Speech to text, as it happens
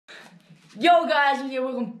Yo guys,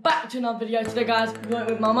 welcome back to another video. Today guys, we're going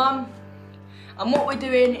with my mum. And what we're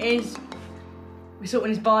doing is, we're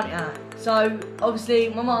sorting this barnet out. So, obviously,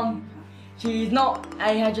 my mum, she's not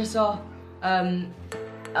a hairdresser. And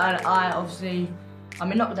I'm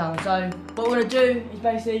in lockdown. So, what we're going to do is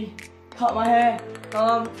basically cut my hair.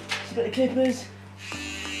 She's got the clippers.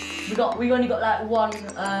 We only got like one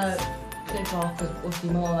clipper, because obviously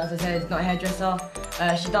my mum, as I said, is not a hairdresser.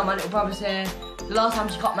 She's done my little brother's hair. The last time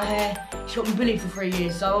she cut my hair, she got me bullied for 3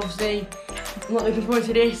 years. So obviously, I'm not looking forward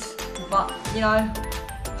to this. But you know,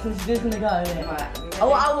 this is gonna go, isn't it? Right.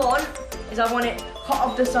 What I want is I want it cut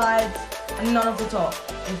off the sides and none of the top.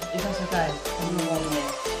 If that's okay.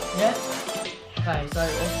 Yeah. Okay. So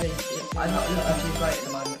obviously, I'm not looking too great at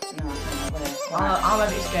the moment. No, I'm a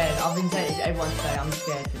bit scared. I've been saying it to everyone today. I'm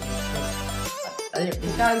scared for this.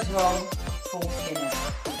 it goes wrong, full skinner.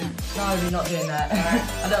 No, we're not doing that. Right.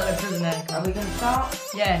 I don't want to prison there. Are we going to start?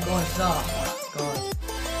 Yeah, go on, start. Go on.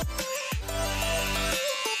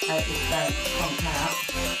 It's conked out.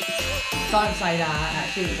 Don't say that.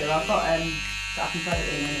 Actually, do. I've got, so I can put it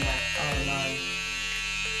in anyway. Oh no.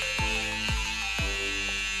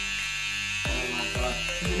 Oh my god.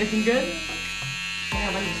 Is it looking good? Yeah,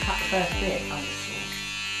 when you cut the first bit, I'm just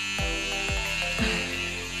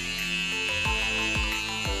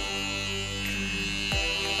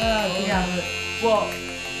Yeah. What?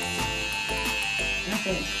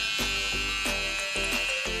 nothing.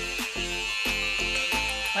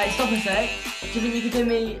 Wait, stop a sec. Do you think you could do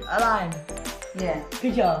me a line? Yeah.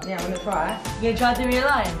 Could you? Yeah, I'm going to try. You gonna try to do me a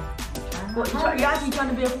line? What, you're actually trying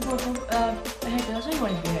to be a hairdresser? I saw you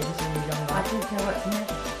wanted to be a hairdresser when you were younger. I didn't know what's in it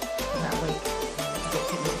that week. You got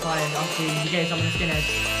kicked fine after you gave someone a skinhead.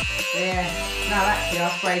 Yeah. No, actually, I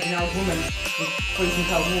sprayed an old woman with freezing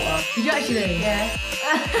cold water. Did you actually? Yeah.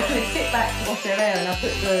 They sit back to wash their hair and I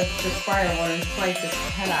put the sprayer on and sprayed the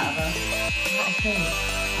hell out of her. What a thing.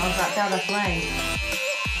 I was like, Dad, that's rain.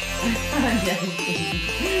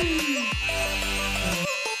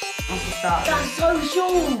 That's the start. That's so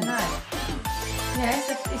short. No. Yeah,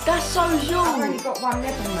 That's so short. I've only got one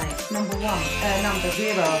level, mate. It's number 0,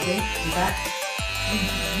 I think. In fact.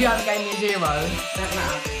 You haven't gave me a 0. Don't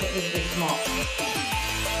matter. Put this a bit smart.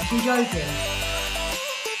 You joking?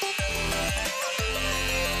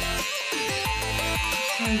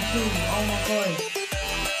 So short. Oh my god.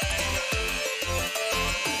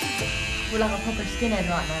 We're like a proper skinhead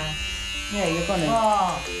right now. Yeah, you're gonna. Oh!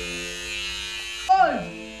 What?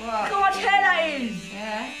 Look how much hair that is!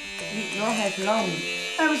 Yeah. Your hair's long.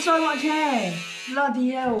 There was so much hair! Bloody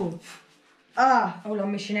hell! Ah! Hold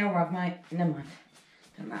on, my Chanel rub, mate. Never mind.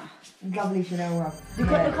 Don't matter. Lovely Chanel rub.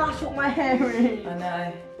 Yeah. Look how short my hair is! I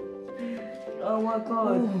know. Oh my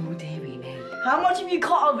god. Oh, dearie me. How much have you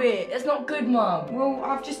cut of it? It's not good, Mum. Well,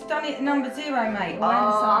 I've just done it number 0, mate.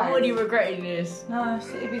 I'm already regretting this. No,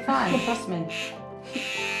 it'll be fine. Trust me.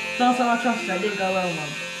 Last time I trusted it didn't go well, Mum.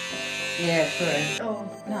 Yeah, true. Oh.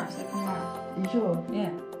 No, it's looking right. You sure?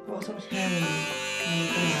 Yeah. Got so much hair on you.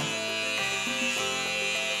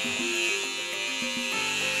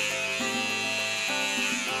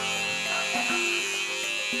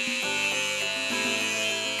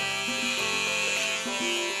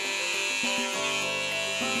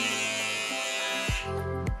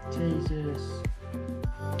 Jesus.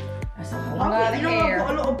 That's a whole I've lot of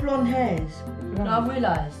got a lot of blonde hairs. No, I've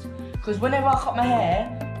realised. Because whenever I cut my hair,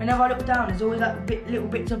 whenever I look down, there's always like little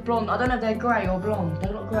bits of blonde. I don't know if they're grey or blonde.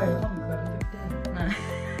 They're not grey. They can't be grey. No.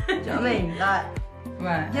 Do you know what I mean? Like,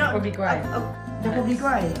 Right, you know, probably grey. They're probably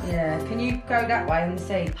grey. Yeah. Can you go that way and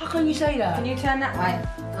see? How can you say that? Can you turn that way?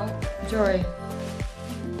 Oh, sorry.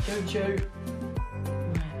 Choo.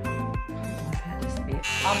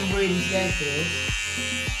 I'm really scared for this.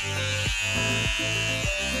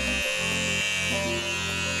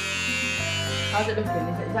 How's it looking?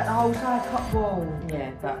 Is that the whole side cut wall?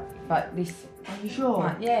 Yeah, but this. Are you sure?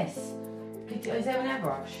 Right, yes. Is there an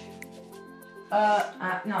airbrush?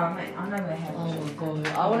 No, mate, I know where hairbrush Oh is. my god,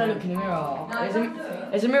 I want to look in the mirror. No, don't do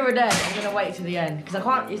it. There's a mirror there, I'm going to wait till the end. Because I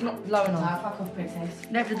can't, it's not low No, enough. fuck off, princess.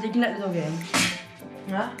 You can let the dog in.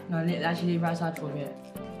 Huh? No, actually leave it outside for a bit.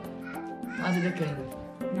 How's it looking?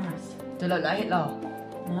 Nice. Do it look like Hitler?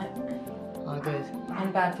 No. Oh, good.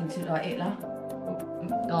 And bad things look like Hitler.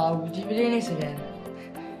 Oh, would you be doing this again?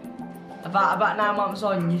 About 9 months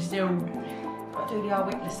on, you still... Got to do the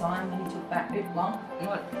old Hitler sign when he took back Hitler.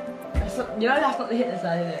 What? That's not, you know that's not the Hitler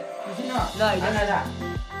side, is it? Is it not? No, I know that.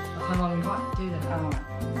 Okay, Mum, you can't do that. Oh.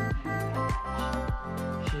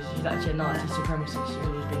 She's actually a Nazi supremacist. She's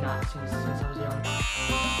always been that since I was young.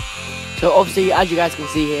 So obviously, as you guys can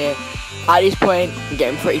see here, at this point, I'm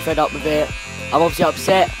getting pretty fed up with it. I'm obviously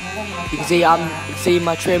upset. You can see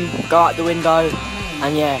my trim go out the window,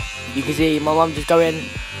 and yeah, you can see my mum just going,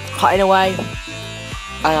 cutting away,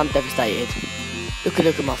 and I'm devastated. Look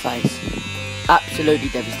at my face. Absolutely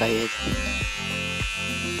devastated.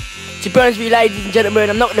 To be honest with you, ladies and gentlemen,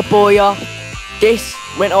 I'm not going to bore you. This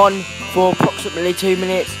went on for approximately 2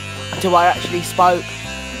 minutes until I actually spoke.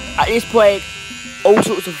 At this point, all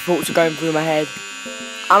sorts of thoughts are going through my head.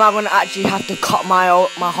 Am I going to actually have to cut my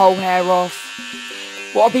whole hair off?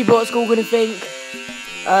 What are people at school going to think?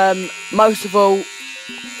 Most of all,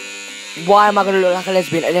 why am I going to look like a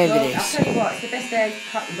lesbian at the end of this? I'll tell you what, it's the best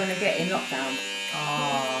haircut you're going to get in lockdown.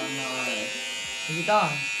 Oh no. Is it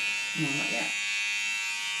done? No, not yet.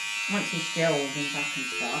 Once it's gelled and stuff and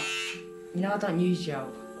stuff. You know I don't use gel.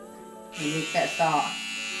 You better start.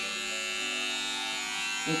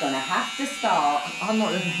 You're going to have to start. I'm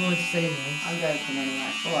not looking forward to seeing this. I'm joking anyway,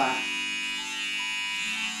 it's alright.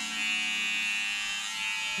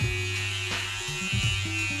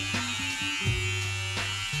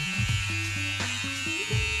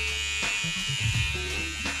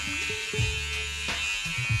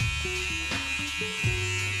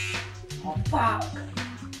 Oh fuck!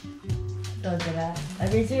 Don't do that. Are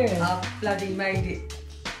you being serious? I've bloody made it.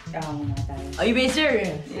 Oh my days. Are you being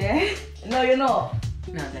serious? Yeah? No, you're not.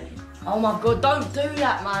 No, baby. Oh my god, don't do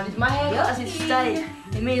that, man. It's my haircut as it state.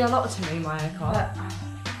 It means a lot to me, my haircut.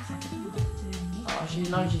 Oh, she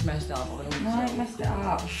knows she's messed up. No, I messed it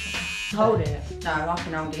up. Hold it. No, I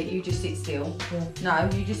can hold it. You just sit still. Yeah.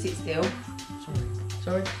 No, you just sit still.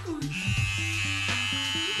 Sorry.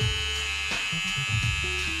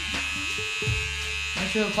 I'm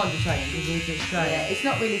sure I'm concentrating because it's just straight. Yeah, it's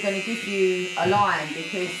not really going to give you a line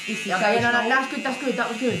because this is Yeah, so no, small. that's good, that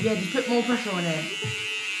was good. Yeah, just put more pressure on it.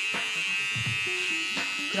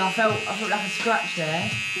 Because I felt like a scratch there.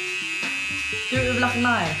 Do it with like a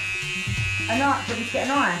knife. A knife? Do you want me to get a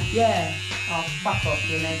knife? Yeah. Oh, fuck off,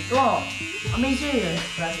 Jimmy. What? I mean serious.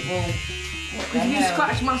 Right, well, Because if you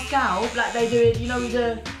scratch my scalp like they do it, you know, with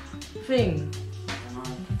the thing.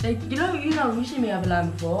 You know, you see me have a line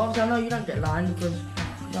before. Obviously, I know you don't get line because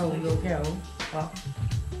no, you're a girl. But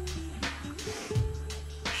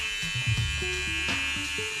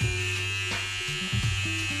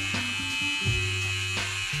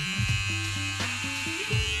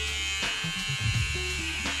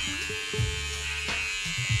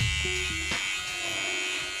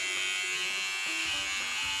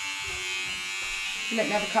let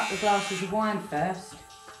me have a couple of glasses of wine first.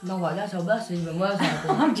 no, what? That's even worse. I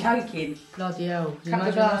think. I'm joking. Bloody hell! Couple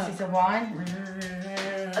of glasses of wine.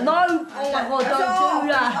 No! Oh my god! Don't do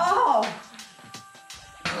that! Oh!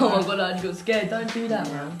 Oh my god! I just got scared. Don't do that,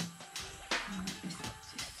 man.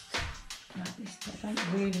 I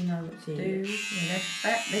don't really know what to do. Yeah,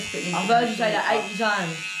 let's put I've heard you say that 80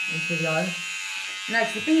 times in this video. No,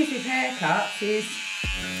 because the thing is with haircuts is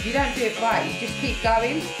you don't do it right. You just keep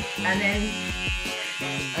going and then.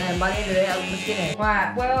 And then by the end of it, I'm gonna skin it.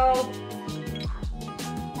 Right. Well.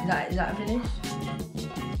 Is that finished?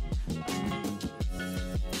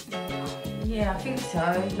 Yeah, I think so.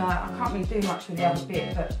 Like, I can't really do much with the other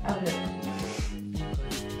bit, but have a look.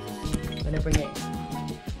 I'm gonna bring it.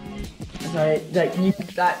 Sorry, like, can you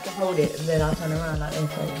like hold it and then I'll turn around like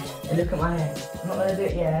this and look at my hair. I'm not gonna do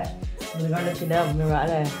it yet. I'm gonna go look in the mirror right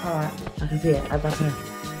there. Alright. I can see it as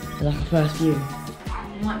like a first view.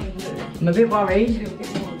 Might need to do I'm a bit worried. a little bit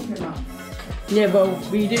more trimmer. Yeah, but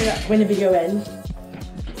we do that when the video ends.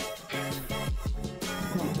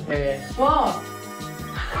 Serious. What?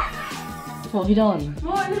 What have you done?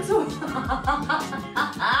 What? It looks all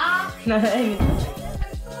No, it ain't.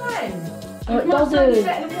 fine. Oh, it Much doesn't.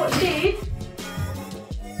 better than what it did.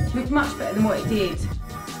 Looked much better than what it did.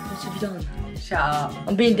 What have you done? Shut up.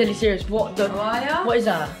 I'm being deadly serious. What the? How are ya? What is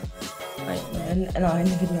that? Wait, no, in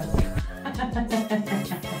the video.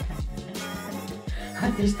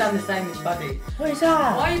 I've just done the same as Buddy. What is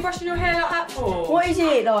that? Why are you brushing your hair like that for? What is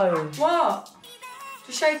it though? What?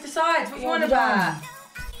 To shave the sides. What you What want have you about? done?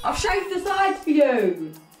 I've shaved the sides for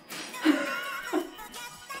you.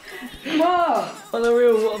 What? On the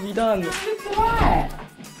real, what have you done? It looks alright.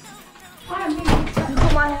 Look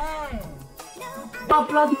at my hair. My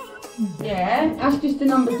blood. Yeah, that's just the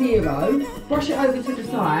number 0. Brush it over to the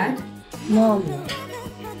side. Mum,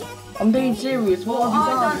 I'm being serious. What have you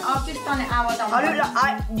done? I've just done it how I done I look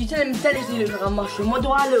like you telling me technically look like a mushroom. What do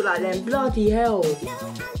I look like then? Bloody hell!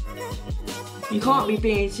 You can't be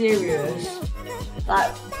being serious.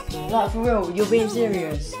 Like for real, you're being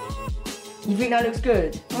serious. You think that looks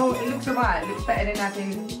good? Oh, it looks alright. It looks better than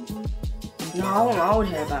having. No, I want my old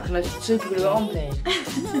hair back. Let's super glue it on, please.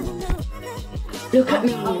 Look at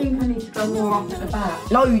me. I think I need to go more up at the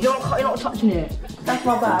back. No, you're not touching it. That's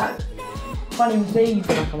my back. Can't even see the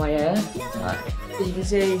back of my hair. As you can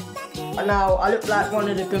see, now I look like one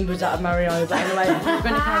of the Goombas out of Mario. But anyway, we're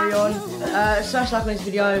going to carry on. Smash like on this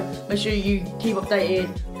video. Make sure you keep updated.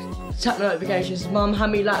 Tap the notifications. Mum, how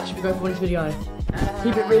many likes should we go for this video?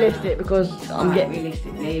 Keep it realistic because I'm getting...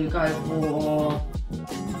 Realistically, we go for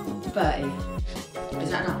 30. Is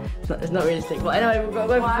that enough? It's not realistic. But anyway, we'll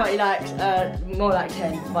go for 30 likes. More like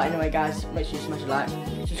 10. But anyway, guys, make sure you smash a like,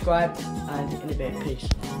 subscribe, and in a bit, peace.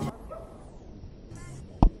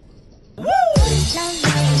 Woo!